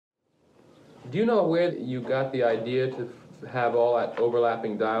Do you know where you got the idea to have all that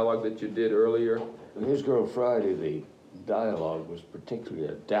overlapping dialogue that you did earlier? In His Girl Friday, the dialogue was particularly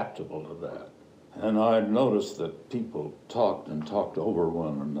adaptable to that. And I'd noticed that people talked and talked over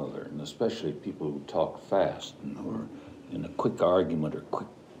one another, and especially people who talked fast and who were in a quick argument or quick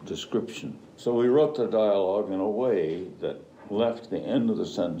description. So we wrote the dialogue in a way that left the end of the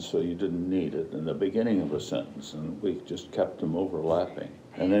sentence so you didn't need it, and the beginning of a sentence, and we just kept them overlapping.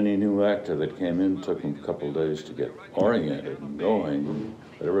 And any new actor that came in took him a couple of days to get oriented and going.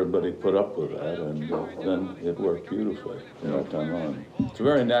 But everybody put up with that, and then it worked beautifully from that time on. It's a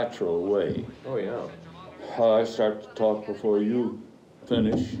very natural way. Oh, yeah. I start to talk before you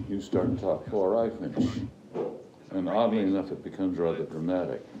finish, you start to talk before I finish. And oddly enough, it becomes rather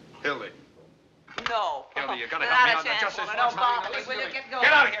dramatic. Hildy. No. Hildy, you're going to help me out. Just this Don't bother me. Will you get going?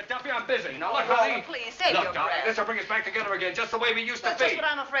 Get out of here, Duffy. I'm busy. Now, look, honey. Please, save your Look, darling, breath. this will bring us back together again, just the way we used to That's be. just what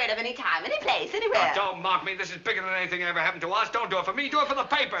I'm afraid of any time, any place, anywhere. Now, don't mock me. This is bigger than anything that ever happened to us. Don't do it for me. Do it for the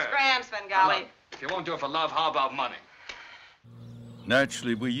paper. Scram, Svengali. If you won't do it for love, how about money?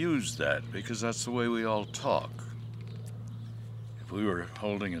 Naturally, we use that because that's the way we all talk. If we were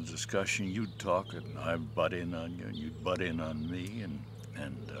holding a discussion, you'd talk and I'd butt in on you, and you'd butt in on me, and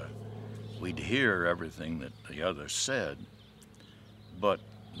we'd hear everything that the other said, but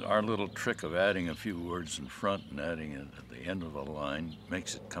our little trick of adding a few words in front and adding it at the end of a line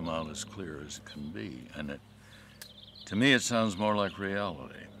makes it come out as clear as it can be, and to me it sounds more like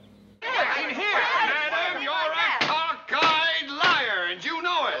reality. In here, madam, you're a cockeyed liar, and you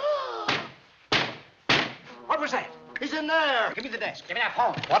know it. What was that? He's in there. Give me the desk. Give me that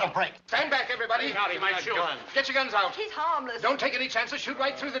phone. What a break. Stand back, everybody. He might shoot. Get your guns out. He's harmless. Don't take any chances. Shoot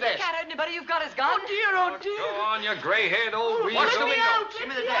right through the desk. Can't hurt anybody. You've got his gun. Go on, you gray-haired old weasel. Let me out. Give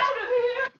me the desk.